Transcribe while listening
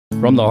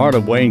From the heart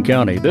of Wayne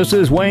County, this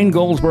is Wayne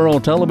Goldsboro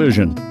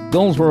Television,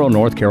 Goldsboro,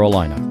 North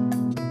Carolina.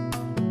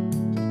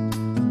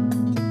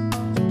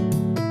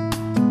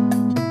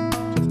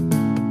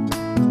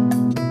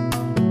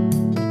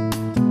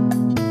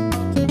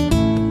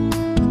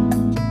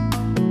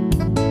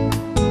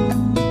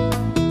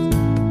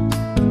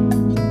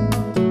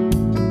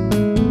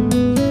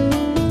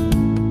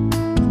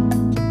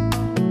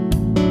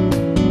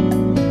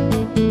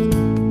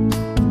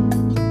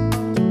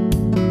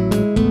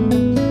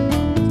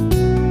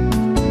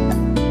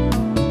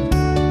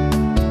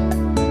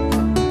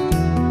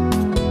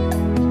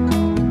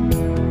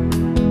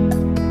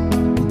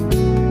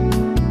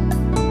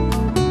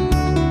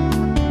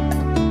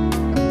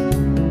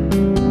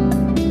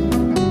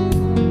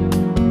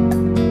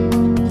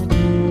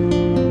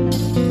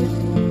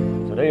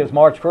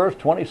 March 1st,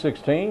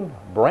 2016,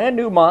 brand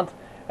new month,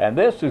 and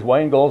this is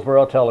Wayne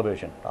Goldsboro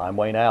Television. I'm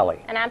Wayne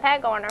Alley. And I'm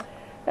Pat Garner.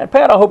 And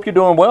Pat, I hope you're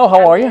doing well.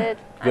 How are you?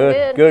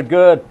 Good.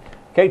 Good.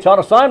 Kate's on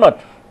assignment.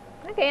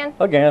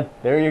 Again.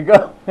 There you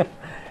go.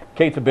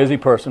 Kate's a busy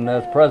person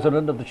as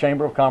president of the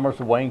Chamber of Commerce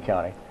of Wayne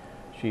County.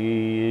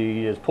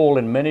 She is pulled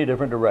in many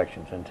different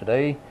directions, and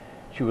today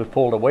she was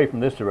pulled away from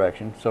this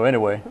direction. So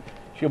anyway,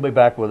 she'll be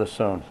back with us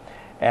soon.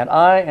 And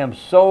I am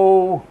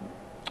so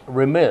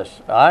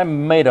remiss. I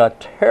made a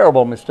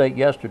terrible mistake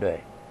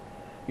yesterday.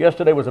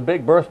 Yesterday was a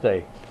big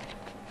birthday.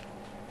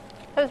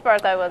 Whose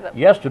birthday was it?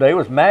 Yesterday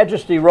was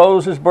Majesty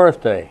Rose's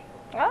birthday.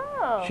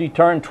 Oh. She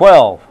turned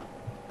 12.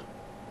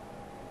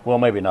 Well,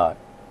 maybe not.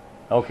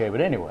 Okay,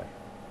 but anyway.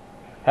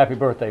 Happy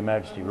birthday,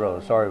 Majesty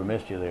Rose. Sorry we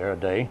missed you there a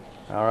day.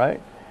 All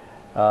right.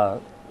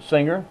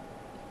 Singer,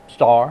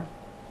 star,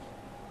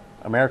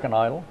 American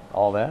Idol,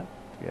 all that.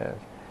 Yes.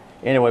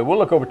 Anyway, we'll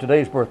look over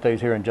today's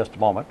birthdays here in just a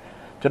moment.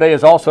 Today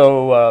is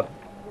also,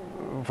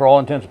 for all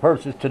intents and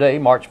purposes, today,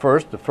 March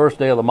 1st, the first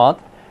day of the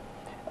month.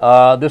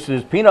 This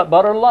is Peanut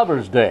Butter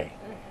Lovers Day.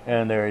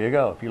 And there you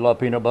go. If you love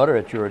peanut butter,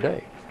 it's your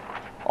day.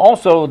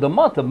 Also, the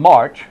month of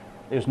March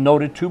is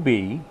noted to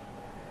be,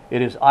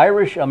 it is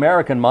Irish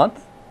American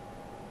Month.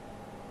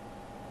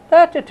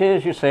 That it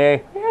is, you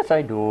say. Yes,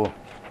 I do.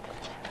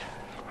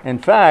 In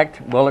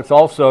fact, well, it's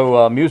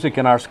also Music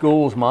in Our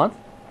Schools Month.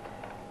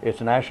 It's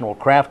National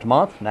Craft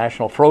Month,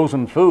 National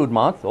Frozen Food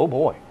Month. Oh,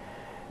 boy.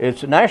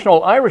 It's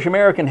National Irish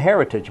American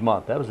Heritage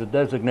Month. That was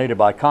designated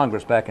by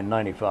Congress back in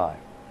 '95.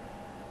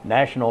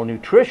 National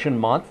Nutrition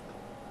Month.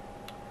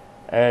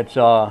 It's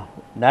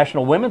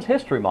National Women's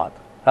History Month.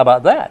 How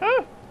about that?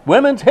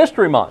 Women's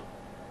History Month.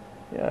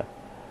 Yeah.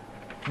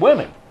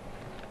 Women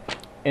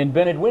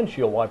invented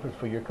windshield wipers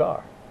for your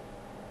car.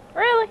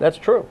 Really? That's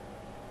true.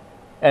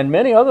 And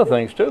many other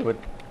things too, but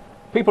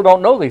people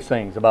don't know these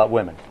things about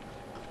women.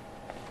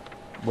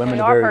 Women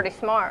we are pretty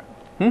smart.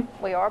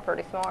 We are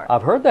pretty smart.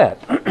 I've heard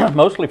that,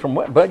 mostly from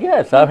women, but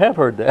yes, I have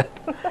heard that.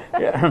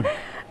 Yeah.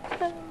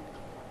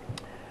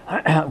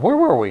 Where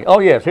were we?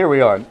 Oh yes, here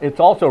we are. It's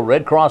also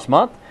Red Cross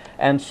Month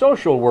and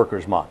Social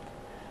Workers Month.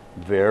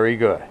 Very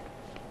good.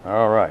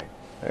 All right,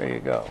 there you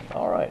go.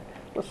 All right,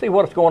 let's see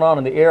what's going on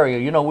in the area.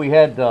 You know, we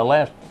had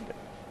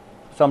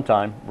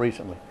sometime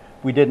recently.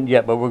 We didn't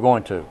yet, but we're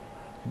going to.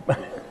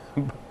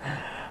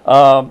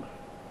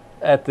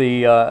 At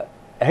the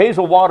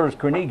Hazel Waters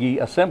Carnegie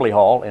Assembly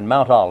Hall in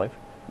Mount Olive.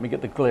 Let me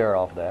get the clear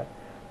off that.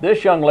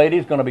 This young lady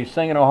is going to be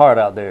singing her heart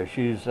out there.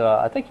 She's,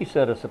 I think he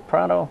said a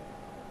soprano,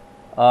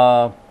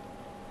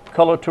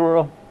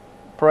 coloratura,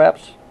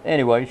 perhaps.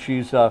 Anyway,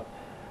 she's,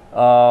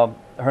 her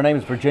name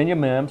is Virginia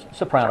Mims,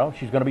 soprano.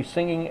 She's going to be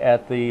singing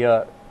at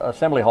the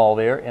Assembly Hall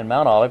there in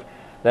Mount Olive.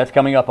 That's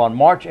coming up on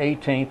March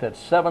 18th at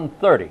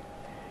 7:30.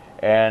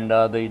 And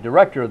the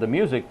director of the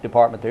music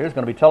department there is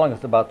going to be telling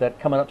us about that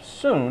coming up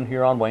soon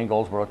here on Wayne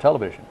Goldsboro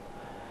Television.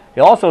 He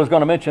also is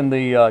going to mention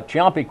the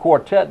Ciampi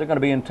Quartet. They're going to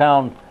be in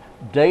town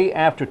day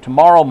after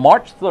tomorrow,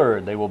 March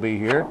 3rd. They will be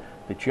here.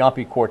 The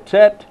Ciampi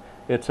Quartet.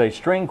 It's a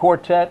string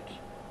quartet,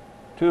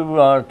 two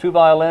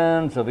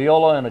violins, a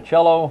viola, and a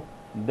cello.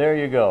 There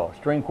you go.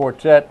 String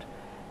quartet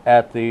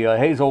at the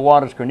Hazel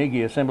Waters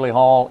Carnegie Assembly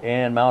Hall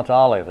in Mount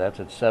Olive.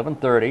 That's at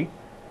 7:30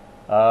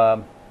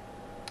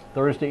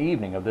 Thursday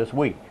evening of this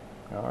week.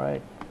 All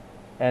right.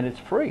 And it's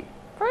free.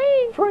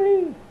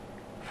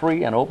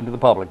 Free and open to the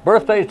public.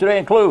 Birthdays today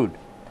include,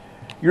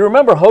 you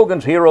remember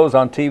Hogan's Heroes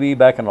on TV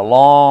back in a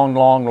long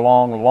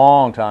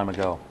time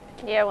ago?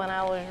 Yeah, when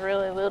I was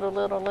really little.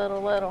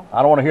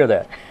 I don't want to hear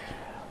that.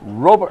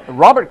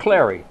 Robert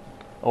Clary,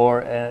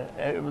 or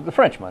it was the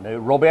Frenchman,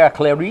 Robert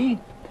Clary,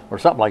 or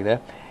something like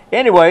that.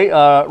 Anyway,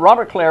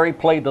 Robert Clary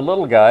played the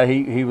little guy.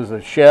 He was a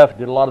chef,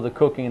 did a lot of the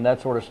cooking and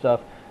that sort of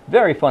stuff.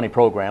 Very funny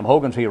program,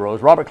 Hogan's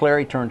Heroes. Robert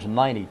Clary turns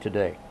 90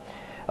 today.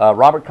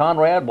 Robert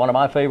Conrad, one of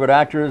my favorite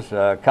actors.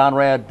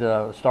 Conrad,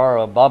 star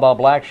of Baba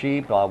Black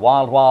Sheep,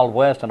 Wild Wild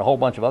West, and a whole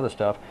bunch of other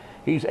stuff.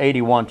 He's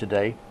 81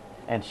 today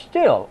and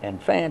still in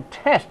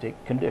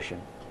fantastic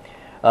condition.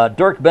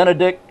 Dirk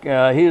Benedict,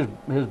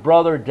 his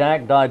brother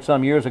Dak died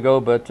some years ago,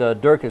 but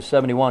Dirk is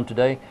 71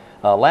 today.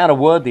 Lana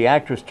Wood, the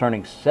actress,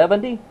 turning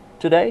 70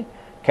 today.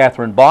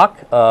 Catherine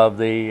Bach of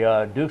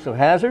the Dukes of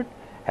Hazzard,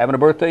 having a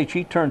birthday.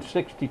 She turned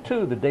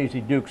 62, the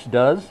Daisy Dukes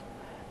does.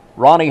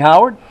 Ronnie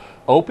Howard,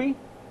 Opie.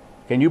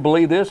 Can you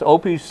believe this?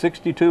 Opie's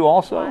 62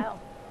 also. Wow.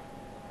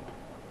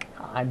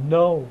 I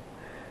know.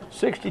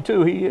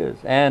 62 he is.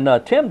 And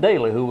Tim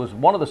Daly, who was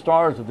one of the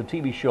stars of the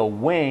TV show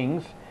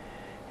Wings.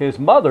 His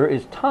mother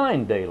is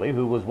Tyne Daly,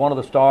 who was one of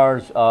the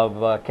stars of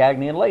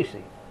Cagney and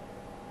Lacey.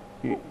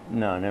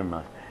 No, never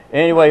mind.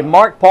 Anyway,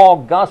 Mark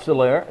Paul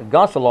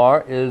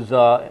Gosselaar is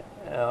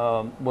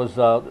was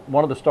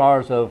one of the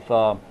stars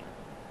of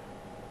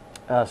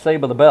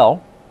Saved by the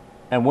Bell,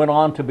 and went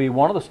on to be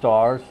one of the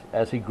stars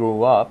as he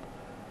grew up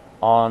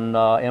on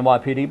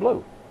NYPD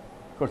Blue.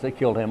 Of course, they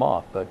killed him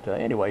off, but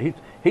anyway,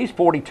 he's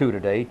 42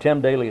 today.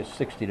 Tim Daly is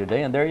 60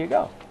 today, and there you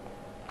go.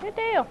 Good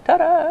deal.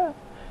 Ta-da!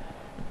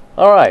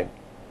 All right.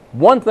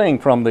 One thing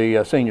from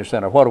the Senior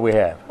Center. What do we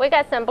have? We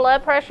got some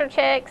blood pressure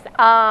checks.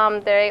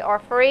 They are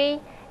free,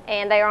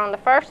 and they are on the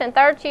first and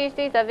third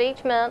Tuesdays of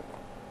each month.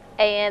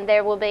 And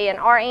there will be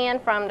an RN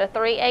from the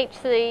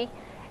 3HC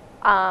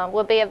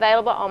will be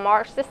available on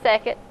March the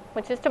 2nd,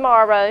 which is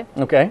tomorrow.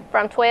 Okay.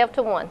 From 12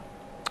 to 1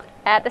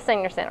 at the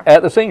Senior Center.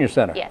 At the Senior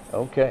Center? Yes.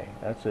 Okay.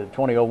 That's at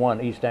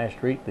 2001 East Ash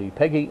Street, the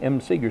Peggy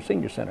M. Seeger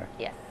Senior Center.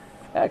 Yes.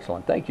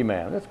 Excellent. Thank you,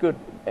 ma'am. That's good.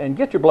 And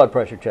get your blood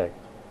pressure checked.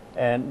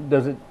 And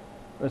does it,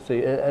 let's see.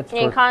 It's you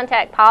can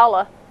contact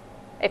Paula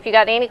if you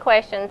got any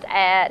questions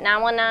at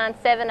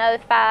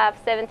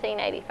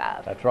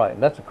 919-705-1785. That's right.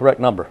 That's the correct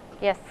number.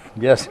 Yes.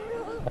 Yes.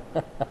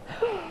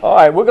 All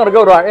right. We're going to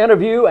go to our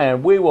interview,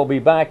 and we will be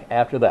back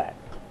after that.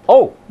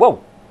 Oh,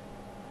 whoa.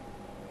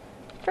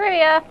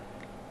 Trivia.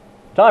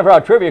 Time for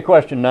our trivia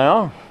question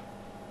now.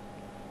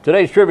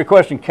 Today's trivia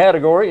question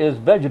category is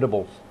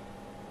vegetables.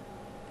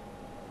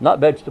 Not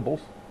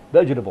vegetables,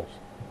 vegetables.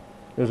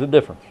 There's a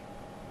difference.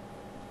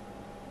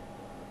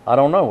 I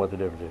don't know what the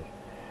difference is.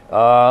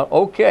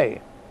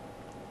 Okay.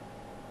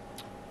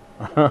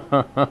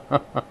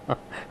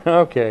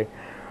 Okay.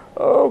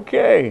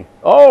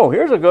 Oh,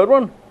 here's a good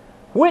one.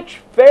 Which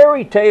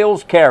fairy tale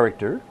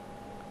character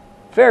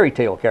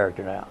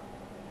now,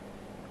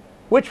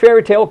 which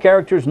fairy tale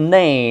character's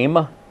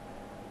name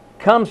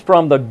comes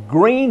from the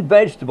green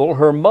vegetable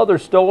her mother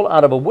stole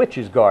out of a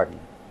witch's garden?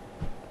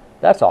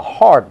 That's a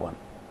hard one.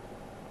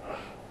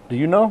 Do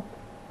you know?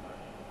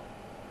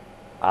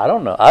 I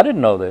don't know. I didn't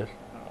know this.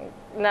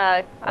 No,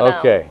 I don't.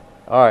 Okay.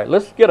 All right.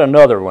 Let's get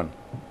another one.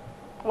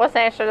 What's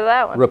the answer to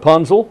that one?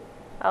 Rapunzel.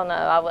 Oh, no,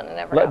 I wouldn't have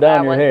never Let got down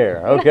that your one.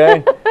 hair.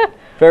 Okay.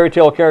 Fairy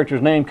tale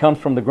character's name comes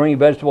from the green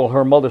vegetable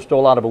her mother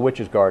stole out of a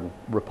witch's garden.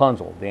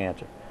 Rapunzel, the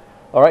answer.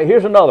 All right.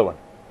 Here's another one.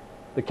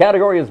 The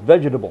category is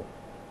vegetable.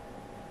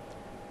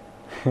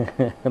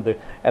 and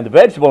the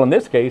vegetable in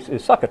this case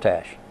is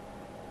succotash.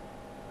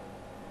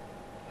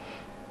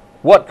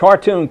 What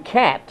cartoon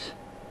cat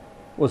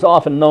was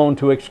often known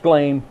to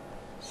exclaim,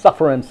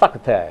 "Sufferin'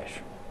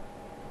 succotash"?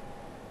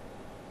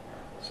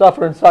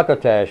 Sufferin'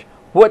 succotash.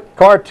 What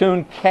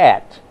cartoon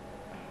cat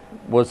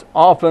was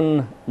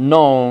often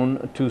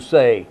known to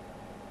say,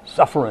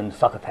 "Sufferin'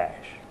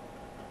 succotash"?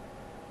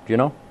 Do you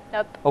know?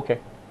 Nope. Okay.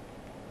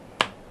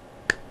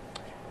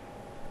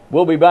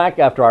 We'll be back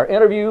after our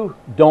interview.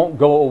 Don't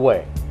go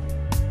away.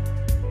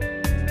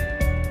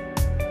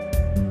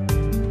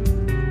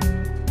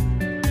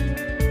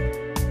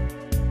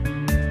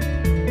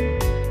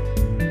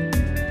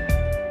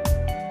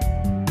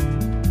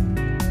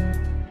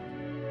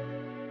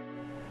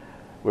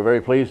 We're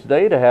very pleased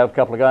today to have a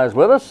couple of guys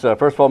with us.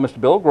 First of all,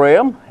 Mr. Bill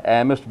Graham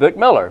and Mr. Vic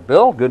Miller.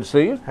 Bill, good to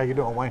see you. How you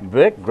doing, Wayne?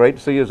 Vic, great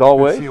to see you as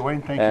always. Good to see you,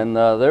 Wayne. Thank you. And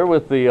they're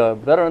with the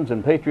Veterans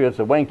and Patriots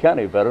of Wayne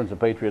County Veterans and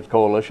Patriots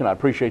Coalition. I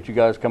appreciate you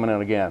guys coming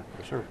in again.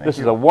 Yes, sir. This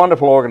is a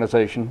wonderful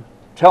organization.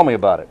 Tell me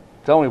about it.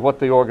 Tell me what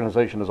the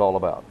organization is all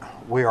about.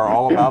 We are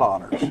all about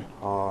honors.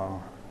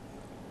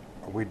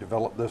 We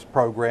developed this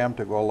program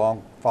to go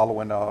along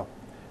following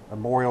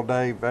Memorial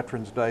Day,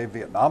 Veterans Day,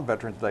 Vietnam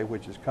Veterans Day,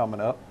 which is coming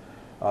up.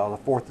 The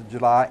 4th of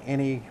July,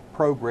 any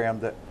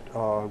program that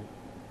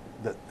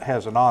that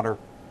has an honor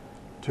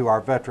to our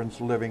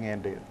veterans living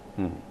and dead.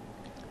 And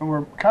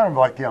we're kind of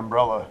like the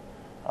umbrella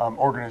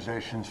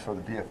organizations for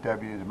the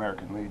VFW, the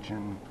American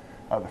Legion,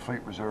 the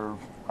Fleet Reserve,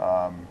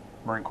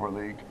 Marine Corps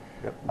League.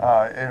 Yep.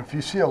 And if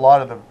you see a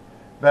lot of the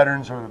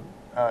veterans or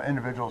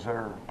individuals that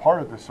are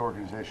part of this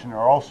organization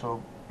are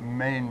also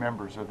main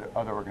members of the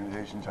other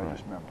organizations I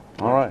just mentioned.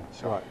 All right.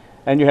 So, Right.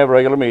 And you have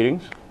regular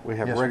meetings, We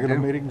have Yes, we regular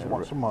do. meetings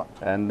once a month.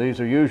 and these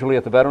are usually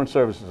at the Veterans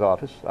Services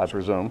Office, I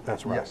presume.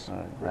 That's right. yes. All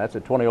right. That's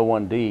at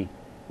 2001D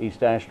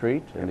East Ash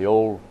Street in the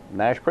old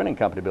Nash Printing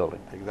Company building.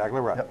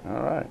 Exactly right. Yep.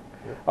 All right.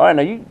 All right.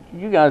 Now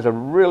you guys are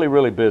really,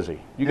 really busy.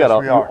 You Yes,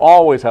 we you are.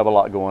 always have a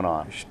lot going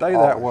on. Stay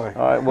that way.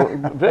 All right.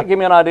 Well, Vic, give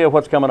me an idea of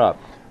what's coming up.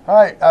 All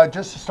right,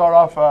 just to start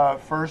off,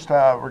 first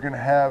we're going to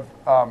have,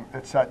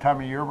 it's that time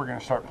of year, we're going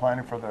to start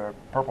planning for the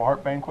Purple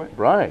Heart Banquet.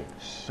 Right.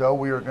 So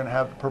we are going to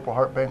have the Purple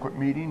Heart Banquet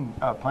meeting,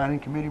 planning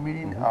committee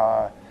meeting.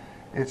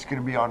 It's going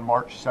to be on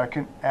March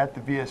 2nd at the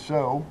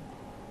VSO.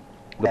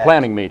 The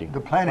planning meeting. The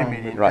planning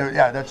meeting. Right.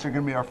 Yeah, that's going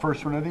to be our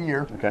first one of the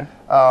year. Okay.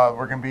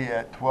 We're going to be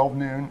at 12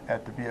 noon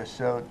at the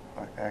VSO,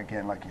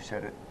 again, like you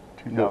said, at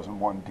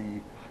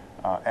 2001D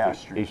Ash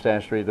Street. East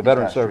Ash Street, the East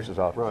Veteran Ash Street. Services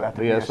Office, Right. At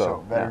the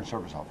VSO. Veteran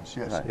Service Office,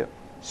 yes. Right. Yep.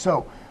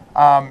 So,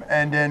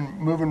 and then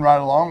moving right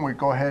along, we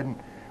go ahead and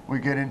we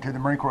get into the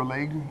Marine Corps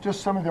League.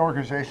 Just some of the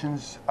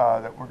organizations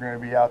that we're going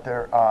to be out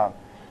there.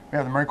 We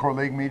have the Marine Corps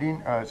League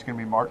meeting. It's going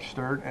to be March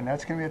 3rd, and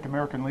that's going to be at the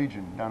American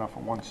Legion down off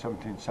of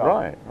 117 South.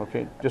 Right,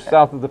 okay, just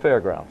south of the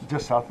fairgrounds.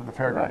 Just south of the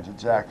fairgrounds, Right.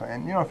 exactly.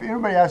 And you know, if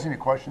anybody has any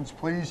questions,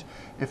 please,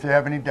 if they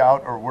have any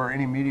doubt or where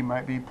any meeting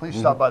might be, please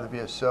stop by the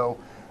VSO.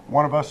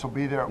 One of us will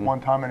be there at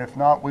one time, and if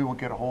not, we will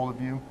get a hold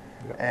of you,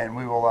 and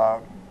we will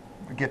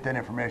get that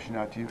information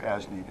out to you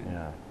as needed.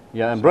 Yeah,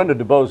 yeah, and Brenda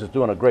DuBose is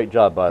doing a great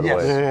job, by the Yes.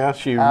 way. Yeah,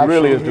 She absolutely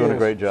really is doing a is.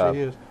 great job.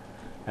 She is.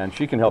 And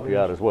she can help you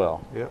out as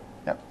well. Yep.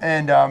 Yep.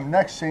 And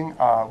next thing,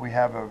 we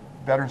have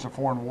Veterans of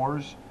Foreign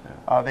Wars.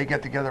 They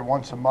get together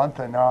once a month,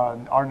 and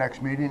our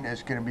next meeting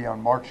is going to be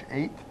on March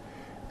 8th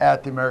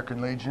at the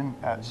American Legion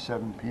at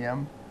 7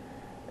 p.m.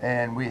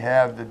 And we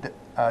have the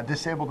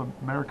Disabled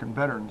American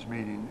Veterans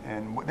meeting,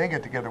 and they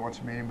get together once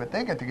a meeting, but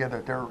they get together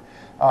at their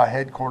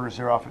headquarters.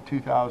 They're off at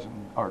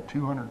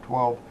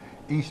 212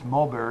 East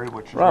Mulberry,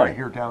 which is right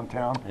here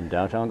downtown. In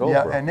downtown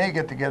Goldsboro. Yeah, and they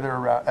get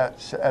together at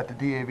the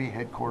DAV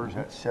headquarters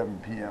at 7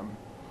 p.m.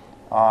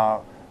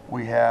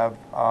 We have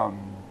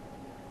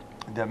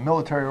the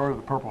Military Order of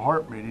the Purple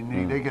Heart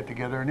meeting. They get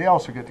together, and they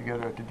also get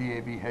together at the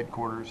DAV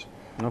headquarters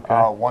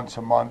once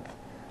a month,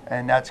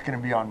 and that's going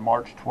to be on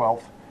March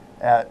 12th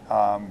at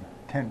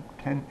 10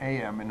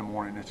 a.m. in the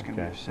morning. It's going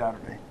to be a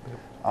Saturday.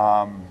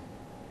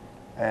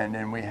 And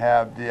then we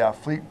have the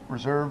Fleet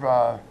Reserve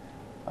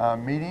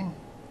meeting,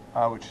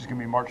 which is going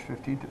to be March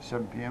 15th at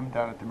 7 p.m.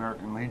 down at the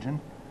American Legion.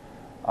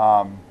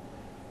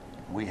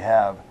 We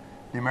have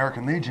the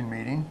American Legion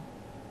meeting,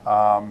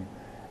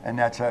 and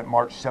that's at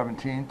March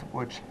 17th,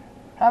 which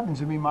happens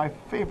to be my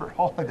favorite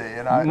holiday.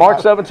 And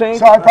March 17th?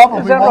 So I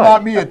probably Is that will right?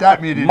 not be at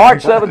that meeting.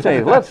 March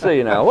 17th. Let's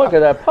see now. Look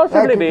at that.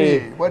 Possibly That could be.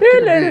 What Yeah,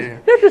 could let's,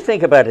 be? let's just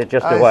think about it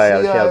just a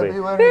while, shall we?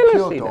 You want Yeah, to let's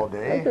kill see all now.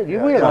 day. You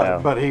will now.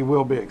 But he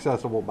will be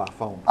accessible by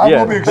phone. I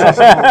Yeah. will be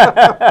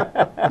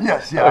accessible.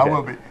 Yes, yeah, Okay. I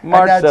will be.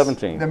 March And that's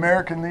 17th. The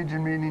American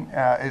Legion meeting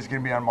is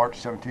going to be on March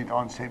 17th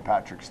on St.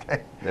 Patrick's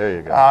Day. There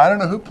you go. I don't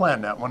know who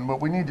planned that one, but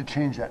we need to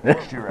change that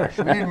next year,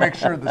 actually. We need to make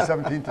sure the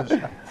 17th is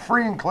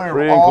free and clear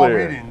Free of and all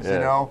clear, meetings, yes. you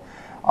know.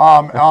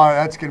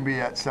 That's going to be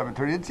at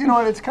 7:30. It's, you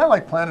know, it's kind of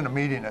like planning a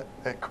meeting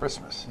at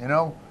Christmas, you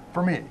know,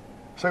 for me.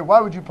 So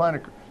why would you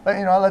plan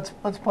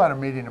let's plan a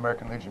meeting,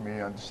 American Legion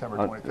meeting on December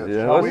 25th.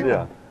 Yeah, shall we?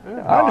 yeah. No,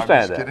 I I'm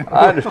understand just that. kidding.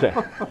 I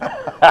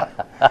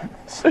understand.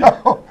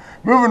 So,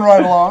 moving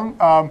right along,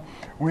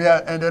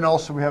 and then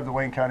also we have the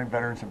Wayne County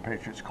Veterans and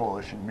Patriots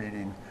Coalition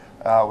meeting,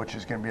 which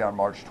is going to be on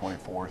March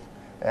 24th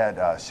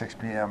at 6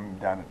 p.m.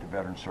 down at the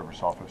Veterans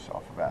Service Office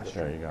off of Ash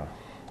Street. There you go.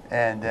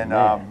 And then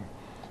Man.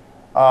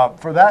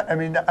 for that, I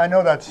mean, I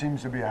know that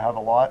seems to have a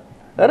lot.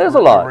 That is a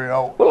lot. You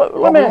know, Well, let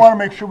but me we ask- want to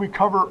make sure we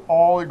cover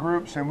all the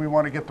groups, and we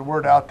want to get the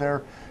word out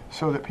there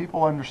so that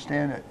people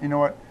understand it. You know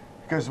what?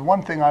 Because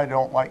one thing I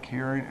don't like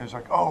hearing is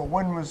like, oh,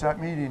 when was that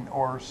meeting?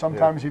 Or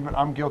sometimes even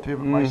I'm guilty of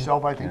it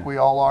myself. I think we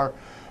all are.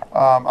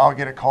 I'll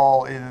get a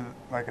call either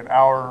like an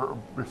hour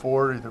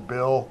before, either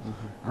Bill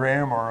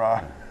Graham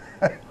or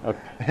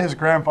his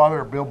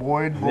grandfather, or Bill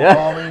Boyd, will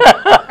call me.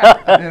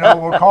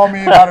 Will call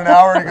me about an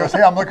hour, and he goes,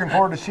 "Hey, I'm looking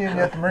forward to seeing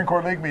you at the Marine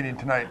Corps League meeting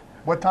tonight.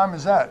 What time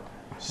is that?"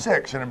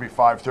 6, and it'd be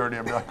 5:30.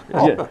 I'd be like,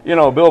 "Oh, Yeah, you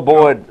know, Bill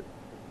Boyd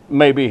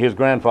may be his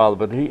grandfather,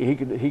 but he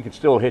could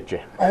still hit you.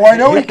 oh, I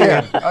know he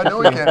can. I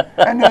know he can."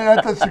 And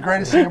that's the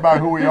greatest thing about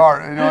who we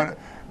are. You know,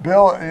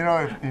 Bill. You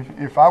know,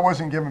 if I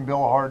wasn't giving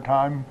Bill a hard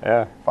time,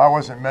 Yeah. if I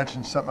wasn't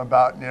mentioning something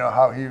about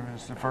how he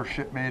was the first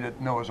shipmate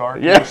at Noah's Ark,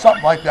 Yeah.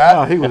 something like that.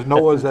 No, he was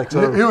Noah's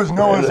XO. He was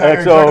Noah's XO,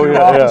 executive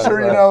yeah, officer,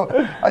 yeah, you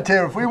know. I tell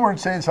you, if we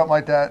weren't saying something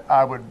like that,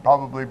 I would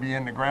probably be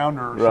in the ground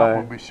or something Right.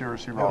 would be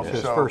seriously That wrong. was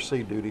his So, first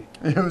sea duty.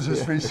 it was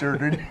his first year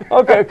duty.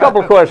 Okay, a couple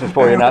of questions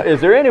for you now.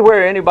 Is there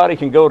anywhere anybody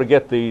can go to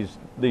get these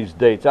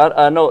dates?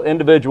 I know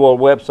individual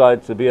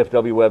websites, the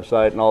VFW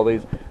website and all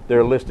these,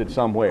 they're listed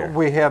somewhere.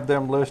 We have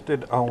them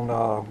listed on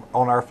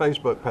our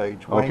Facebook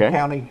page, Wayne Okay.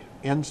 County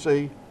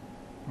NC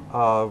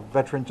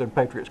Veterans and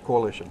Patriots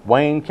Coalition.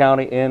 Wayne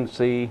County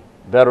NC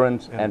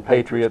Veterans and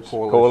Patriots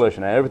Patriots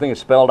Coalition. And everything is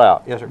spelled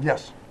out. Yes, sir.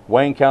 Yes.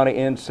 Wayne County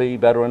NC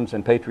Veterans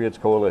and Patriots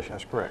Coalition.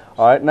 That's correct.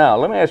 All right, now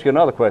let me ask you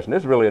another question.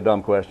 This is really a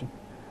dumb question.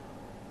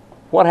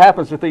 What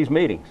happens at these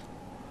meetings?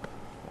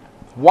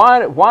 Why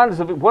does what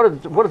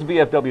does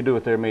VFW do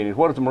at their meetings?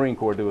 What does the Marine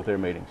Corps do at their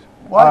meetings?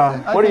 Well,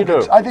 what do you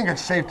do? I think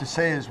it's safe to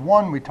say is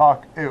one,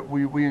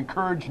 we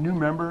encourage new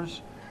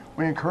members.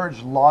 We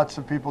encourage lots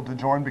of people to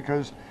join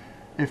because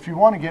if you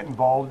want to get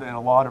involved in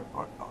a lot of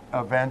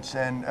events,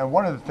 and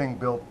one of the things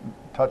Bill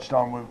touched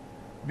on with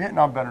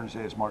Vietnam Veterans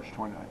Day is March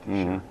 29th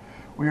this year.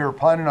 We are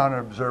planning on an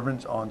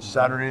observance on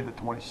Saturday the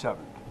 27th.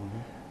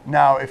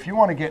 Now, if you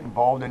want to get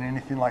involved in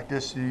anything like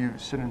this, you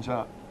citizens,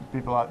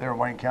 people out there in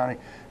Wayne County,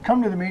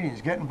 come to the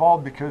meetings, get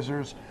involved because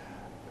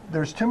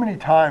there's too many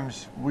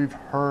times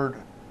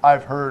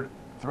I've heard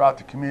throughout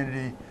the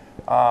community,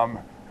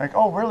 like,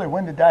 oh, really,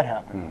 when did that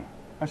happen?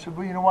 I said,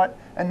 well, you know what?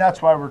 And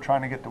that's why we're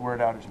trying to get the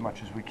word out as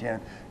much as we can.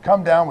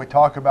 Come down, we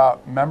talk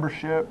about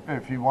membership.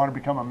 If you want to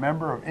become a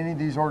member of any of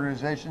these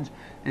organizations,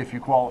 if you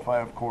qualify,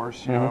 of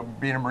course, you know,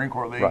 being a Marine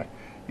Corps League, Right.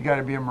 you got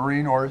to be a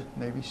Marine or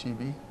Navy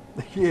CB.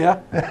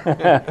 Yeah.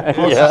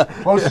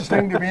 Closest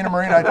thing to being a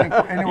Marine, I think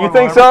anyone You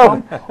think will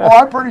ever so? come. Oh,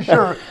 I'm pretty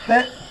sure.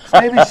 That,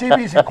 Navy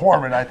CB's in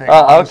Corpsman, I think. Okay,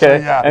 honestly,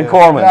 yeah. and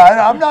Corpsman.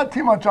 Yeah, I'm not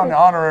too much on the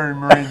honorary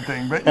Marine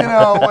thing, but you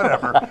know,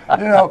 whatever.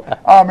 You know,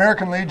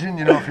 American Legion.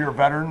 You know, if you're a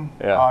veteran,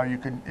 you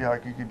could, you know,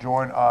 like you could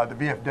join the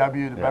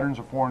VFW, the Veterans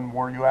of Foreign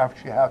War. You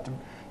actually have to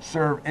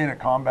serve in a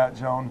combat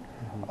zone,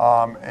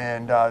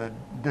 and the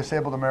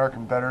Disabled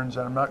American Veterans.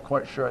 And I'm not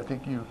quite sure. I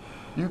think you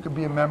could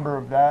be a member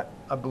of that,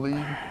 I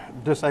believe.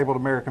 Disabled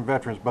American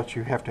Veterans, but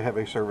you have to have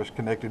a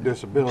service-connected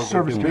disability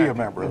to be a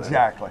member of that.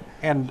 Exactly.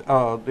 And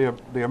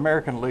the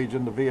American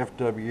Legion, the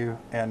VFW,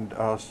 and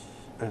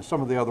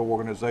some of the other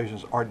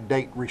organizations are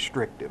date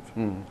restrictive.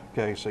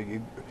 Okay, so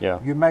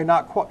you may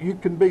not you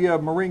can be a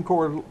Marine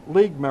Corps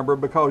League member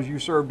because you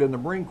served in the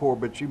Marine Corps,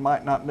 but you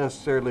might not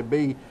necessarily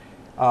be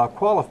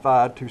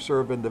qualified to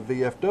serve in the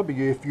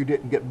VFW if you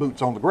didn't get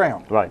boots on the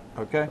ground. Right.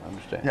 Okay. I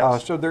understand.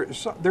 Yes. So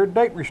they're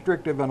date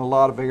restrictive in a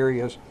lot of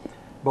areas,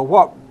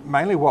 but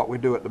mainly what we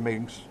do at the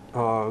meetings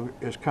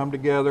is come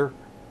together.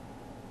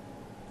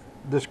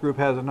 This group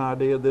has an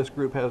idea. This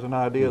group has an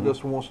idea.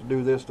 This one wants to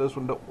do this. This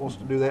one wants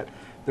to do that.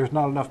 There's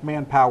not enough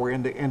manpower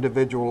in the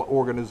individual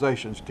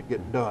organizations to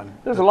get done.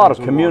 There's a lot of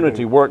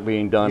community work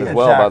being done as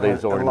well by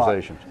these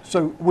organizations.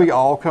 So we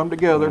all come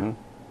together.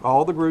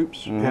 All the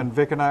groups, and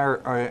Vic and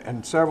I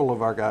and several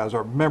of our guys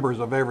are members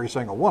of every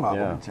single one of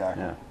them.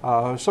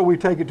 Exactly. So we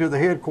take it to the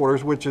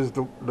headquarters, which is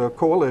the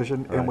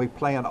coalition, and we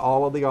plan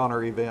all of the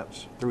honor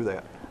events through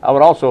that. I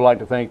would also like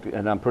to think,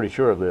 and I'm pretty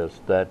sure of this,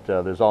 that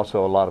there's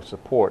also a lot of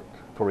support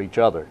for each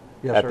other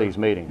at these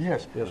meetings.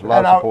 Yes. There's a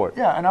lot of support.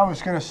 Yeah, and I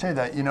was going to say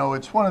that, you know,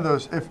 it's one of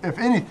those, if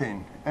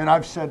anything, and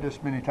I've said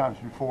this many times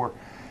before,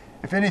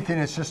 if anything,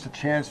 it's just a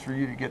chance for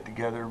you to get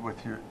together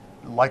with your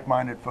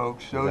like-minded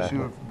folks, those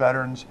who have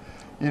veterans.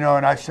 You know,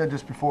 and I've said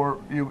this before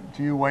to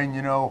you, Wayne,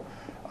 you know,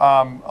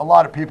 a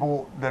lot of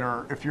people that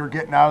are, if you're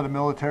getting out of the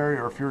military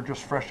or if you're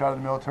just fresh out of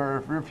the military,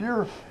 if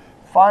you're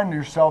finding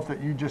yourself that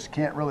you just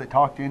can't really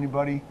talk to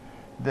anybody,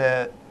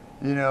 that,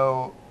 you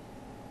know,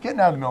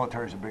 getting out of the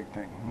military is a big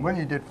thing.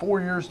 Whether you did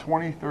 4 years,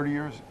 20, 30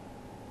 years,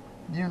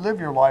 you live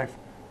your life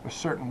a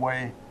certain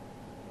way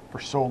for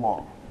so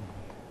long,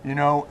 you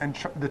know, and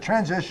the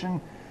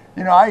transition.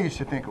 You know, I used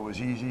to think it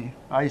was easy.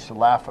 I used to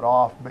laugh it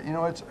off, but you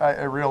know,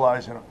 I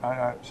realized, and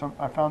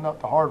I found out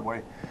the hard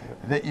way,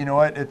 that you know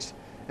what, it's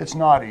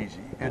not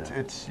easy.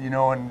 It's you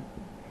know, and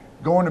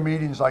going to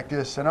meetings like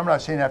this, and I'm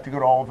not saying I have to go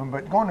to all of them,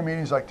 but going to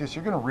meetings like this,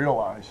 you're going to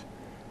realize,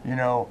 you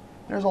know,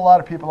 there's a lot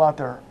of people out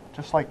there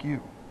just like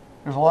you.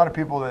 There's a lot of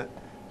people that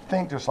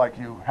think just like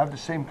you, have the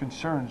same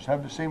concerns,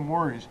 have the same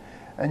worries,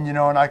 and you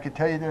know, and I could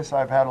tell you this,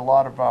 I've had a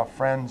lot of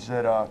friends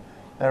that are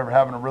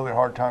having a really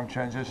hard time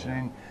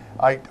transitioning.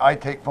 I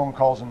take phone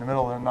calls in the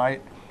middle of the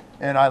night,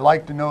 and I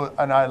like to know,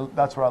 and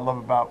that's what I love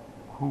about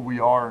who we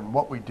are and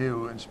what we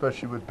do, and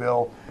especially with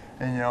Bill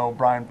and, you know,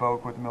 Brian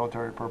Boak with the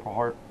Military Purple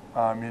Heart,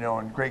 you know,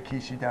 and Greg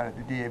Kesey down at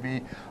the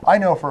DAV. I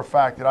know for a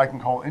fact that I can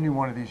call any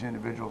one of these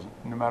individuals,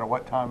 no matter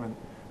what time of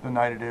the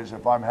night it is,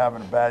 if I'm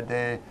having a bad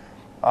day,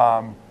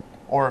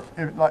 or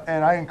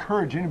and I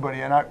encourage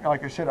anybody, and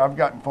like I said, I've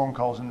gotten phone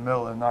calls in the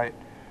middle of the night,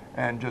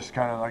 and just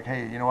kind of like,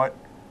 hey, you know what,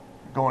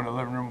 go in the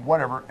living room,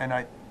 whatever, and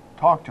I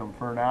talk to them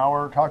for an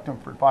hour, talk to them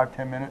for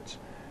 5-10 minutes,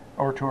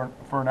 or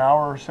for an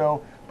hour or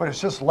so. But it's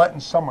just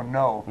letting someone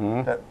know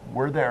that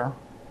we're there,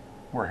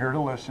 we're here to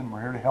listen,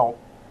 we're here to help,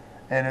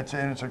 and it's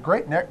a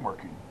great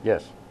networking.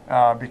 Yes.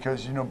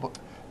 Because you know,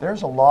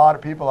 there's a lot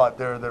of people out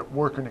there that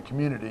work in the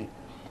community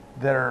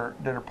that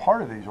are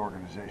part of these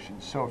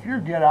organizations. So if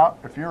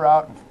you're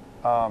out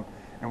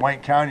in Wayne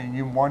County and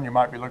you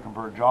might be looking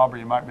for a job, or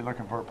you might be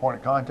looking for a point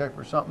of contact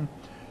for something.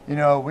 You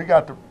know, we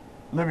got the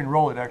living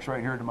Rolodex right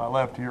here to my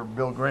left here,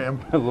 Bill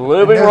Graham.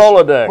 Living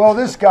Rolodex. Well,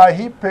 this guy,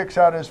 he picks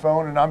out his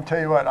phone, and I'm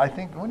tell you what, I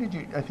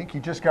think he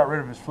just got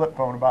rid of his flip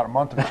phone about a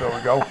month or so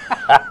ago.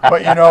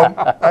 But you know,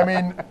 I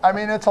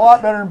mean, it's a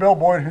lot better than Bill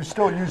Boyd, who's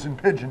still using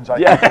pigeons. I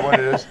think is what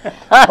it is.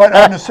 But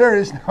on the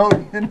serious note,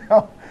 you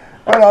know,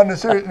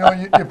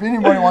 if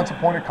anybody wants a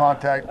point of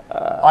contact,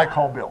 I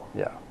call Bill.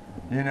 Yeah.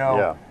 You know.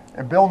 Yeah.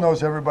 And Bill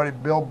knows everybody.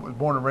 Bill was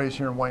born and raised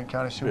here in Wayne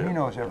County, so he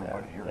knows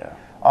everybody here.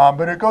 Yeah.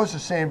 But it goes the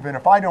same thing.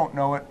 If I don't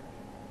know it,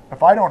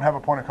 if I don't have a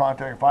point of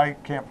contact, if I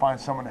can't find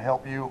someone to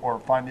help you or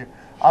find you,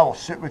 I will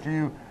sit with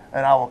you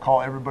and I will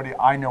call everybody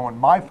I know on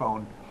my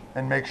phone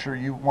and make sure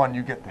you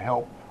get the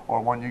help,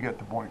 or you get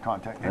the point of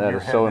contact, and you're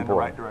heading in the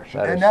right direction.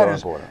 That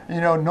is important.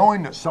 You know,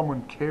 knowing that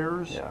someone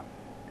cares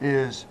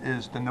is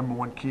the number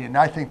one key. And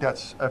I think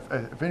that's,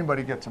 if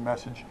anybody gets a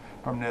message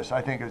from this,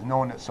 I think is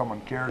knowing that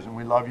someone cares and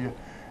we love you,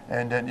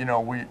 and then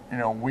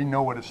we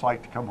know what it's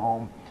like to come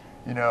home.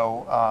 You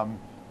know,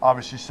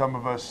 obviously some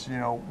of us, you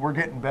know, we're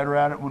getting better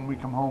at it when we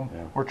come home.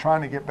 Yeah. We're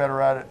trying to get better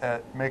at it,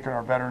 at making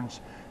our veterans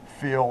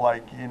feel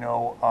like, you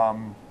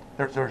know,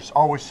 there's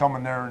always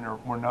someone there,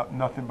 and we're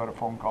nothing but a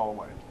phone call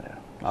away. Yeah.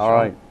 All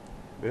right.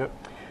 Yep.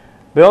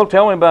 Bill,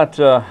 tell me about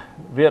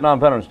Vietnam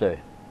Veterans Day.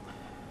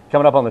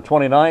 Coming up on the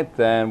 29th,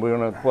 and we're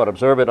going to,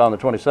 observe it on the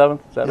 27th?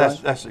 Is that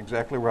right? That's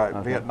exactly right.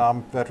 Okay.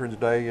 Vietnam Veterans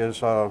Day has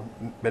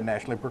been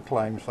nationally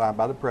proclaimed, signed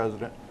by the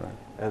President,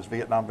 as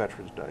Vietnam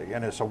Veterans Day.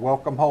 And it's a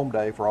welcome home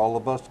day for all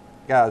of us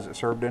guys that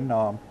served in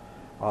Nam,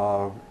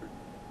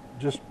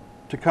 just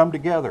to come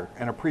together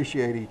and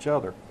appreciate each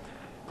other.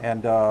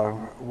 And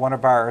one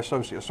of our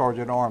associate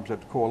sergeant-at-arms at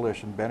the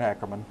Coalition, Ben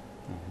Ackerman,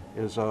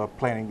 is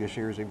planning this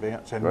year's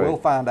events, and we'll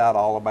find out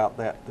all about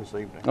that this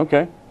evening.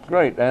 Okay,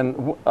 great. And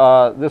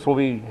this will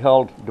be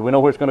held, do we know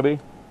where it's going to be?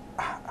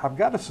 I've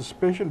got a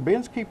suspicion,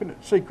 Ben's keeping it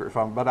secret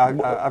from me, but I've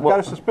got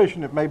a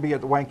suspicion it may be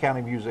at the Wayne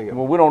County Museum.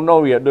 Well, we don't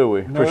know yet, do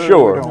we? No, for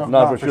sure. we don't. Not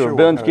Not for for sure. sure,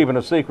 Ben's no. keeping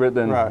a secret,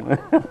 then Right.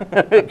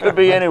 it could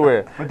be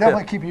anywhere. But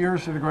definitely keep your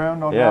ears to the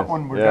ground on Yes, that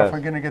one. We're yes.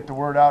 definitely going to get the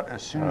word out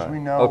as soon as we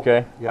know.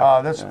 Okay.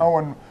 Yeah. That's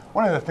Owen.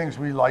 One of the things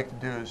we like to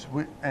do is,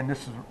 and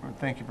this is,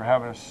 thank you for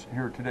having us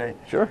here today.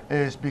 Sure.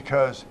 Is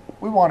because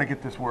we want to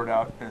get this word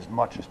out as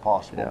much as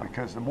possible. Yeah.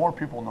 Because the more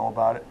people know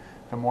about it,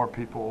 the more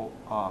people,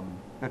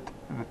 the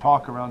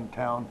talk around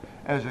town,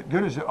 as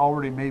good as it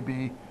already may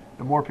be,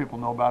 the more people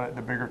know about it,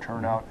 the bigger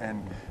turnout.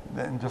 And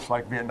then just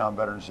like Vietnam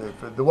Veterans Day,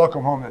 the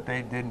welcome home that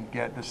they didn't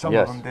get, that some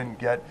Yes. of them didn't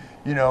get,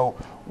 you know,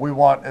 we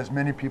want as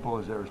many people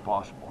as there as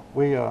possible.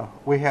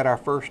 We had our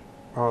first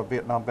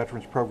Vietnam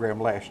Veterans program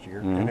last year,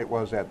 and it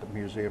was at the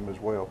museum as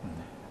well.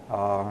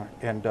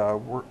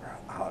 We're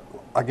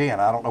again,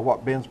 I don't know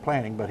what Ben's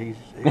planning, but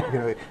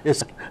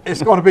it's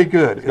going to be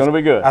good. It's going to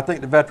be good. I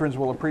think the veterans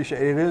will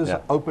appreciate it. It is Yeah.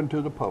 open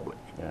to the public.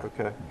 Yeah.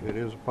 Okay, it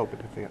is a public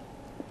event.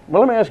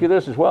 Well, let me ask you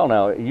this as well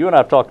now. You and I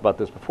have talked about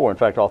this before. In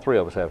fact, all three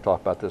of us have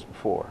talked about this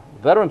before.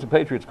 Veterans and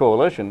Patriots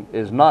Coalition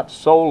is not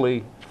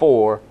solely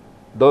for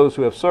those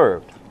who have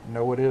served.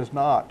 No, it is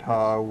not.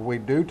 We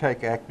do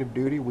take active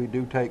duty. We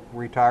do take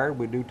retired.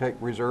 We do take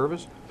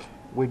reservists.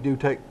 We do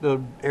take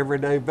the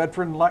everyday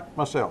veteran like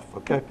myself,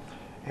 okay?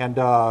 And,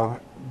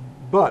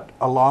 but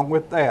along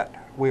with that,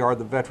 we are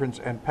the Veterans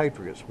and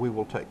Patriots. We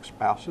will take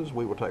spouses.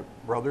 We will take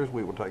brothers.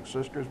 We will take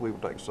sisters. We will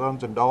take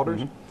sons and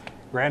daughters,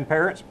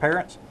 grandparents,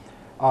 parents.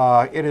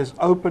 It is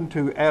open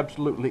to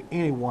absolutely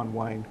anyone,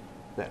 Wayne,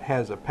 that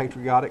has a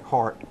patriotic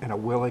heart and a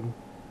willing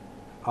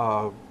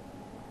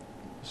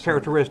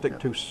characteristic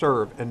to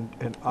serve and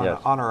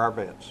Yes. honor our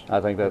vets. I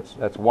think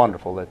that's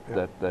wonderful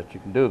that you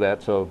can do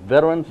that. So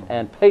Veterans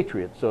and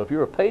Patriots. So if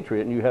you're a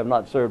patriot and you have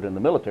not served in the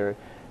military,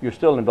 you're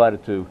still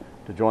invited to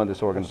join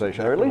this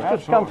organization, or at least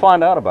just come Absolutely.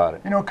 find out about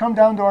it. You know, come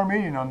down to our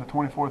meeting on the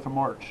 24th of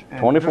March. And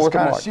 24th just of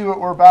kind of March. see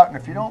what we're about. And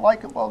if you don't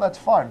like it, well, that's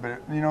fine.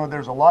 But, you know,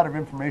 there's a lot of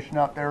information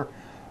out there.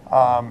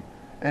 And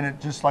it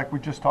just like we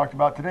just talked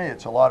about today,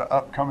 it's a lot of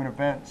upcoming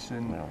events.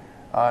 And,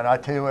 and I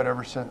tell you what,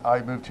 ever since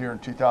I moved here in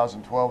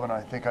 2012, and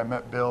I think I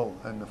met Bill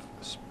in the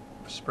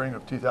spring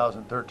of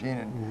 2013,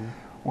 and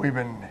we've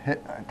been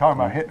talking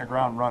about hitting the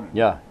ground running.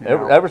 Yeah, you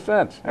know. ever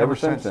since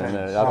since then.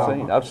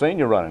 then. I've seen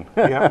you running.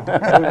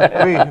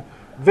 Yeah,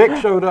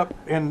 Vic showed up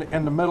in the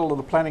middle of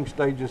the planning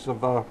stages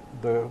of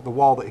the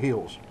wall that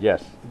heals.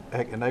 Yes.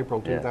 In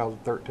April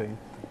 2013,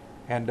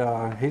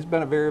 and he's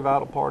been a very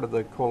vital part of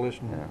the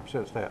coalition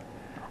since that.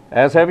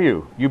 As have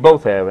you. You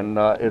both have, and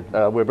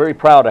we're very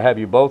proud to have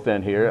you both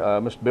in here,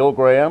 Mr. Bill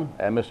Graham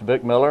and Mr.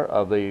 Vic Miller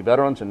of the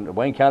Veterans and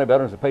Wayne County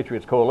Veterans and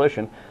Patriots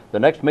Coalition. The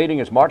next meeting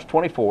is March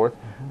 24th,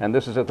 and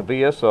this is at the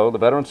VSO, the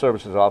Veteran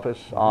Services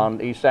Office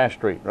on East Ash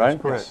Street, right?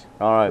 That's correct.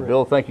 All right, Correct.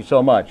 Bill, thank you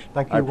so much.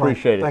 Thank you, I Wayne.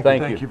 appreciate it. Thank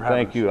Thank you. you. Thank you for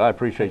having Thank you. us. I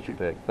appreciate you,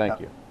 Vic. Thank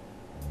you.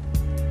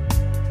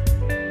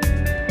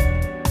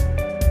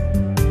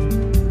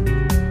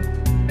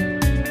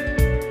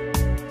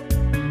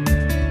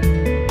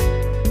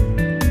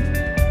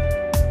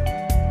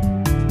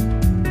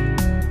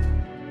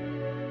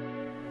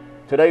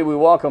 Today we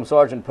welcome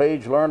Sergeant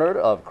Paige Leonard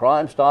of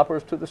Crime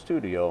Stoppers to the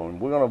studio,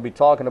 and we're going to be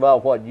talking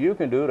about what you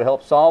can do to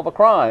help solve a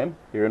crime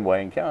here in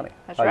Wayne County.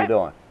 That's How right. you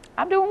doing?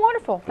 I'm doing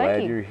wonderful. Thank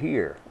Glad you. you're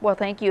here. Well,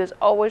 thank you as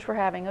always for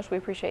having us. We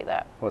appreciate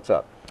that. What's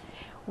up?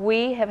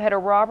 We have had a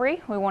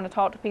robbery we want to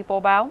talk to people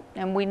about,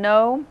 and we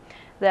know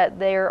that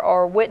there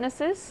are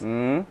witnesses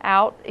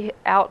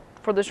out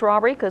for this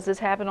robbery because this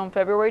happened on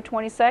February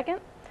 22nd.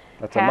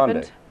 That's a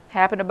Monday.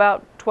 Happened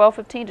about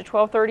 12:15 to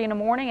 12:30 in the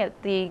morning at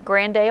the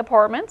Grand Day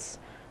Apartments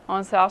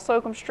on South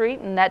Slocum Street,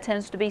 and that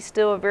tends to be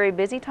still a very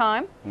busy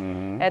time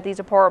at these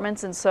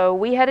apartments. And so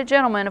we had a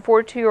gentleman, a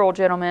 42-year-old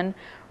gentleman,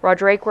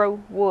 Rodrigo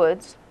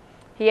Woods.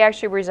 He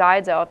actually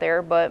resides out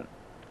there, but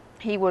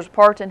he was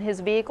parked in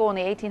his vehicle in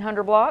the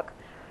 1800 block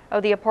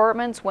of the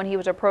apartments when he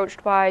was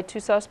approached by two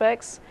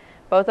suspects,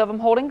 both of them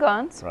holding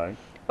guns, Right.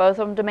 both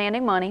of them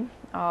demanding money.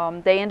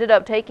 They ended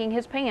up taking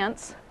his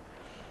pants.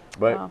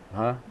 But,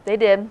 They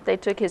did. They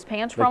took his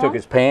pants They from took him.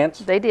 his pants?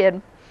 They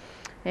did.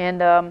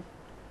 And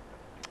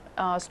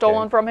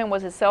stolen Okay. from him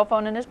was his cell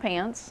phone and his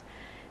pants.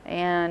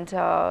 And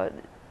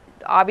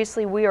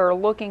obviously we are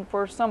looking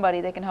for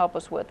somebody that can help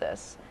us with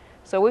this.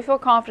 So we feel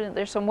confident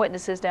there's some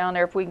witnesses down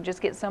there if we can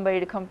just get somebody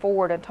to come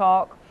forward and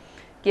talk.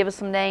 give us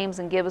some names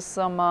and give us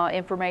some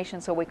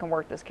information so we can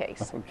work this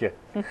case. Okay.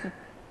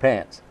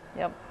 Pants.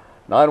 Yep.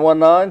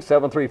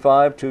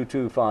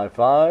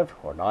 919-735-2255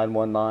 or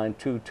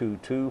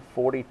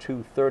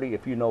 919-222-4230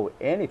 if you know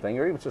anything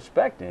or even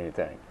suspect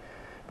anything.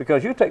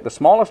 Because you take the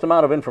smallest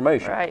amount of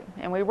information. Right,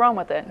 and we run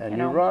with it. And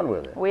you run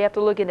with it. We have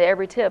to look into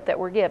every tip that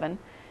we're given.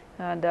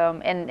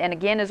 And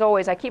again, as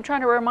always, I keep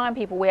trying to remind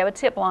people we have a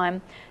tip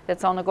line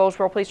that's on the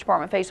Goldsboro Police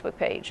Department Facebook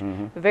page.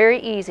 Very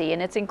easy,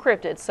 and it's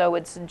encrypted, so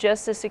it's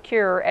just as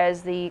secure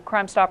as the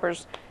Crime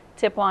Stoppers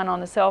tip line on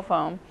the cell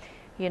phone.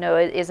 You know,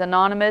 it is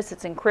anonymous,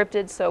 it's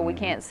encrypted, so we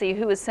can't see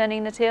who is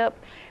sending the tip,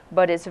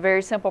 but it's a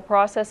very simple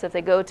process. If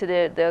they go to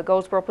the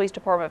Goldsboro Police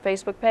Department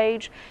Facebook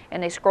page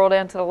and they scroll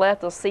down to the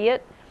left, they'll see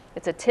it.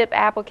 It's a tip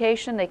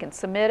application, they can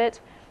submit it.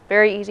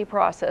 Very easy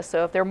process.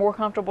 So if they're more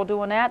comfortable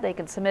doing that, they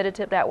can submit a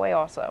tip that way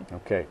also.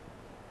 Okay.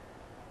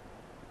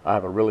 I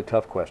have a really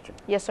tough question.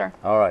 Yes, sir.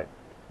 All right.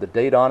 The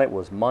date on it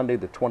was Monday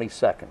the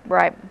 22nd.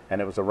 Right.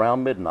 And it was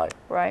around midnight.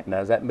 Right.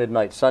 Now, is that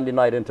midnight Sunday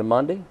night into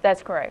Monday?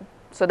 That's correct.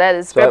 So that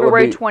is So that would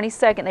February be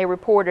 22nd. They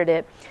reported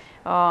it.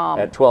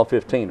 At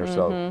 12:15 or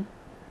so.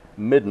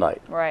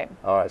 Midnight. Right.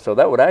 All right. So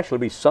that would actually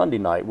be Sunday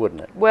night,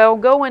 wouldn't it? Well,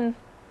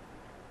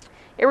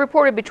 it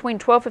reported between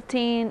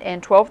 12:15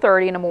 and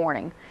 12:30 in the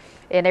morning.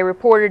 And they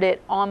reported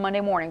it on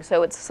Monday morning.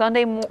 So it's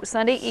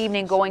Sunday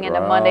evening going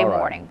into Monday All right.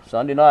 morning.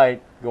 Sunday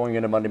night going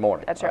into Monday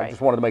morning. That's I right.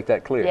 just wanted to make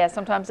that clear. Yeah,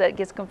 sometimes that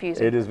gets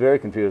confusing. It is very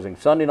confusing.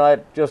 Sunday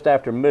night just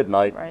after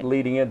midnight Right.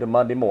 leading into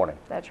Monday morning.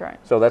 That's right.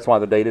 So that's why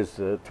the date is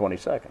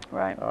 22nd.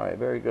 Right. All right,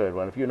 very good.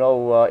 Well, if you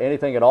know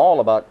anything at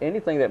all about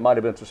anything that might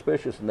have been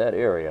suspicious in that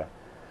area,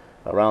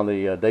 around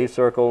the Day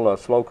Circle,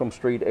 Slocum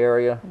Street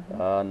area,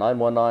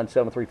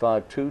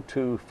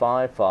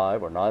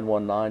 919-735-2255 or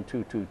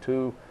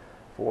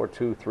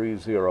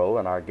 919-222-4230.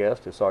 And our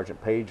guest is Sergeant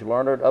Paige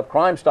Leonard of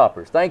Crime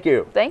Stoppers. Thank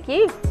you. Thank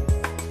you.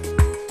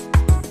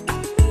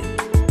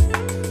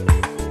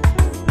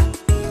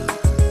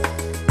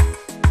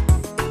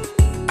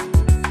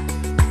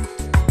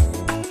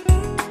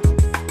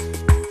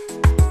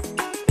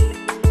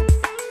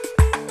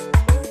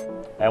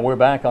 And we're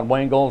back on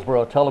Wayne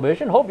Goldsboro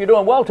Television. Hope you're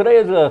doing well. Today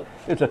is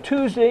it's a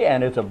Tuesday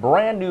and it's a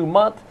brand new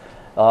month.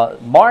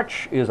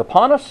 March is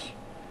upon us.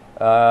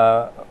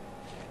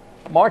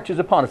 March is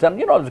upon us. And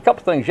you know, there's a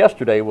couple things.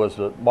 Yesterday was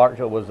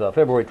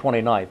February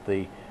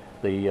 29th,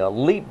 the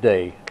leap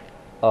day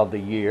of the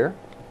year.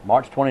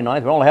 March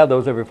 29th. We only have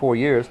those every 4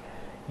 years.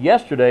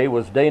 Yesterday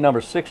was day number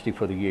 60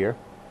 for the year.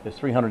 There's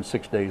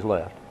 306 days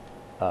left.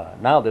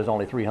 Now there's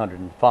only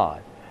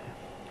 305.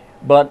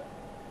 But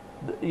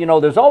you know,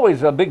 there's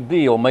always a big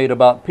deal made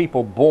about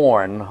people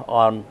born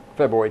on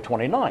February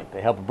 29th.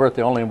 They have a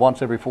birthday only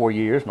once every 4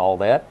 years and all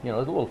that. You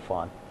know, it's a little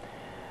fun.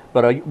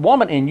 But a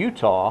woman in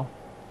Utah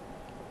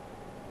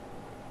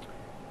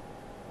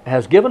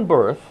has given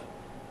birth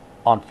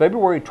on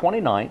February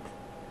 29th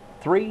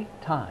 3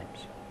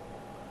 times.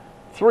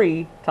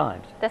 3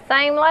 times. The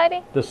same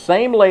lady? The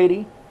same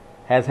lady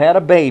has had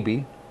a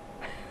baby.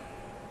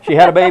 She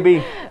had a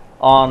baby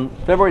on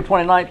February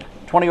 29th,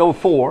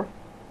 2004.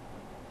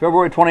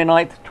 February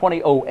 29th,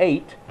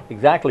 2008,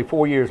 exactly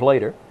 4 years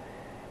later,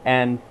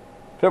 and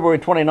February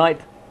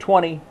 29th,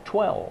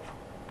 2012.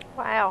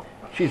 Wow.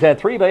 She's had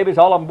 3 babies,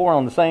 all of them born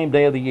on the same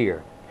day of the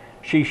year.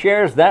 She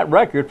shares that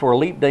record for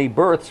leap day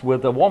births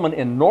with a woman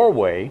in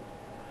Norway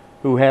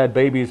who had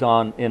babies in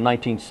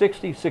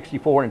 1960,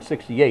 64, and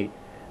 68.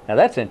 Now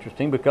that's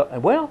interesting because,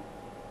 well,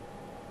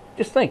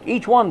 just think,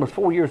 each one was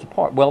 4 years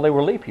apart. Well, they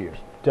were leap years.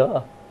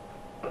 Duh.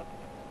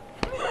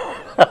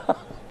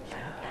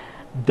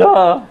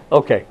 Duh.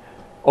 Okay.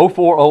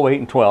 04, 08,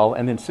 and 12,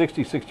 and then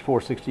 60,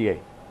 64,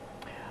 68.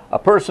 A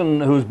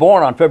person who's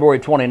born on February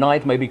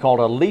 29th may be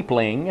called a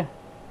leapling,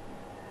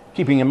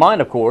 keeping in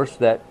mind, of course,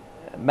 that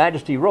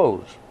Majesty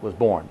Rose was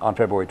born on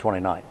February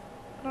 29th.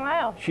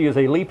 Wow. She is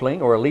a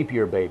leapling or a leap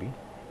year baby.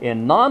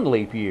 In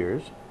non-leap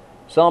years,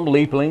 some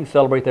leaplings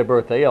celebrate their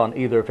birthday on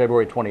either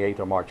February 28th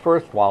or March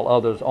 1st, while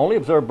others only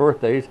observe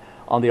birthdays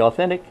on the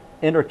authentic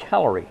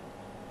intercalary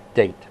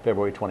date,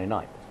 February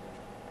 29th.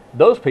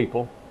 Those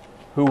people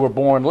who were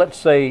born, let's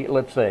say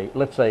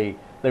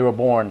they were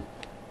born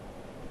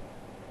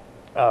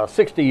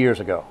 60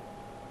 years ago.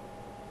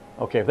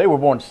 Okay, if they were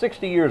born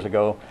 60 years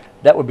ago,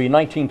 that would be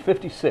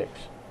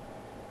 1956.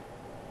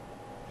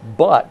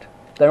 But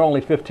they're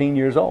only 15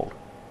 years old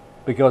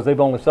because they've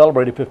only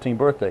celebrated 15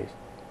 birthdays.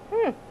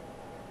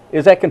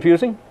 Is that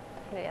confusing?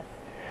 Yes.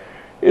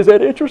 Is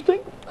that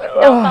interesting?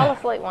 Don't fall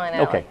asleep one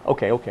hour.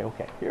 Okay.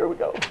 Here we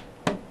go.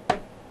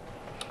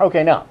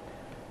 Okay, now,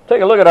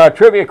 take a look at our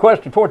trivia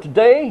question for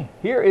today.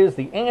 Here is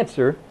the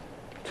answer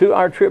to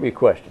our trivia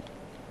question.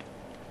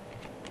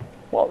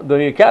 Well,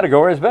 the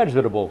category is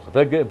vegetables,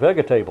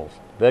 vegetables.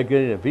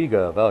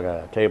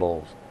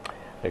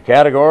 The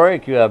category,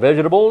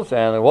 vegetables,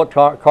 and what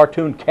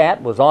cartoon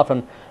cat was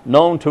often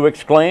known to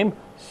exclaim,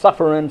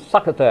 "Sufferin'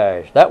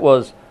 succotash." That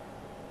was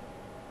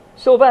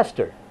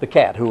Sylvester, the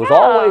cat, who was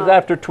always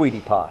after Tweety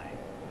Pie.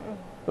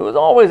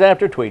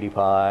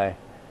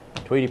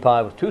 Tweety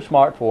Pie was too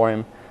smart for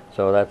him,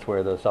 so that's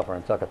where the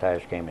 "Sufferin'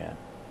 succotash" came in.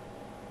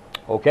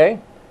 Okay,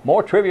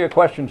 more trivia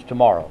questions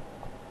tomorrow.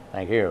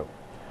 Thank you.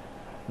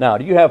 Now,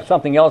 do you have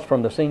something else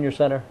from the Senior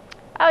Center?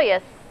 Oh,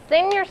 yes.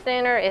 Senior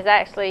Center is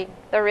actually,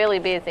 they're really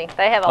busy.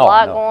 They have a Oh,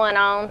 lot no. going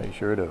on. They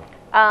sure do.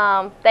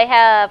 They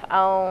have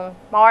on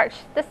March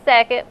the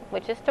 2nd,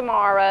 which is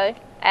tomorrow,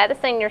 at the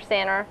Senior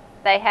Center,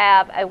 they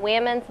have a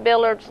women's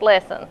billiards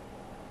lesson.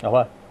 Oh,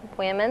 what?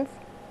 Women's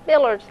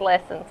billiards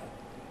lessons.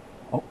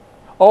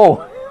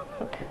 Oh,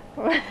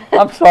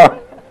 I'm sorry.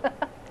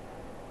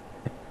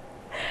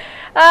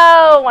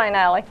 Oh, Wayne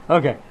Alley.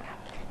 Okay.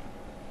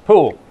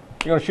 Pool.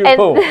 You're going to shoot And-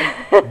 pool.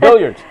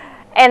 Billiards.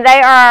 And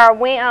they are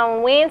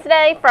on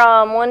Wednesday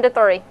from 1 to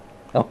 3.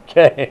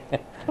 Okay.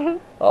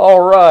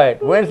 All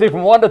right. Wednesday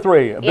from 1 to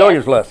 3, a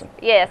billiards lesson.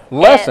 Yes.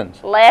 Lessons?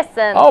 And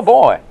lessons. Oh,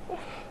 boy.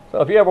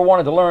 So if you ever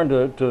wanted to learn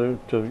to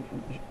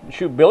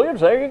shoot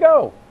billiards, there you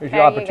go. Here's your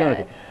There you go.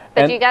 opportunity.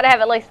 But And, you got to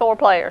have at least 4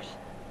 players.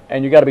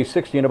 and you got to be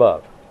 60 and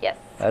above. Yes.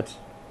 That's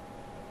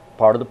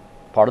part of the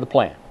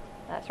plan.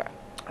 That's right.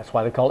 That's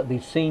why they call it the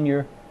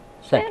Senior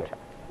Center.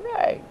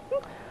 Right.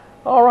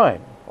 All right.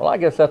 Well, I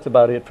guess that's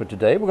about it for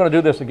today. We're going to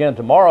do this again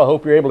tomorrow. I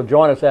hope you're able to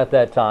join us at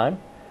that time.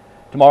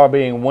 Tomorrow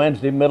being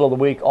Wednesday, middle of the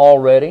week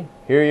already.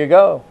 Here you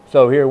go.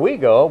 So here we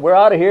go. We're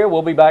out of here.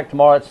 We'll be back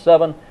tomorrow at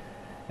 7.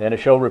 Then the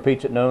show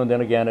repeats at noon,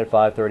 then again at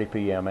 5:30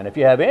 p.m. And if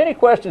you have any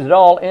questions at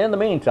all in the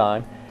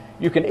meantime,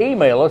 you can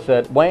email us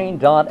at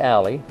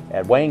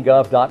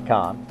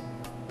wayne.alley@waynegov.com,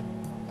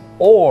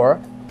 or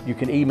you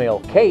can email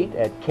Kate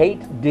at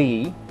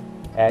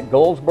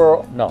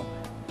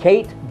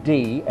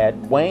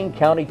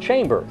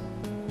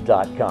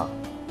kated@waynecountychamber.com.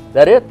 Is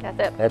that it? That's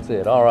it. That's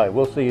it. All right.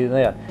 We'll see you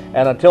then.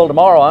 And until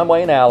tomorrow, I'm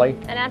Wayne Alley,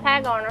 And I'm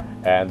Pat Garner.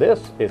 and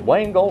this is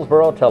Wayne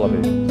Goldsboro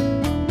Television.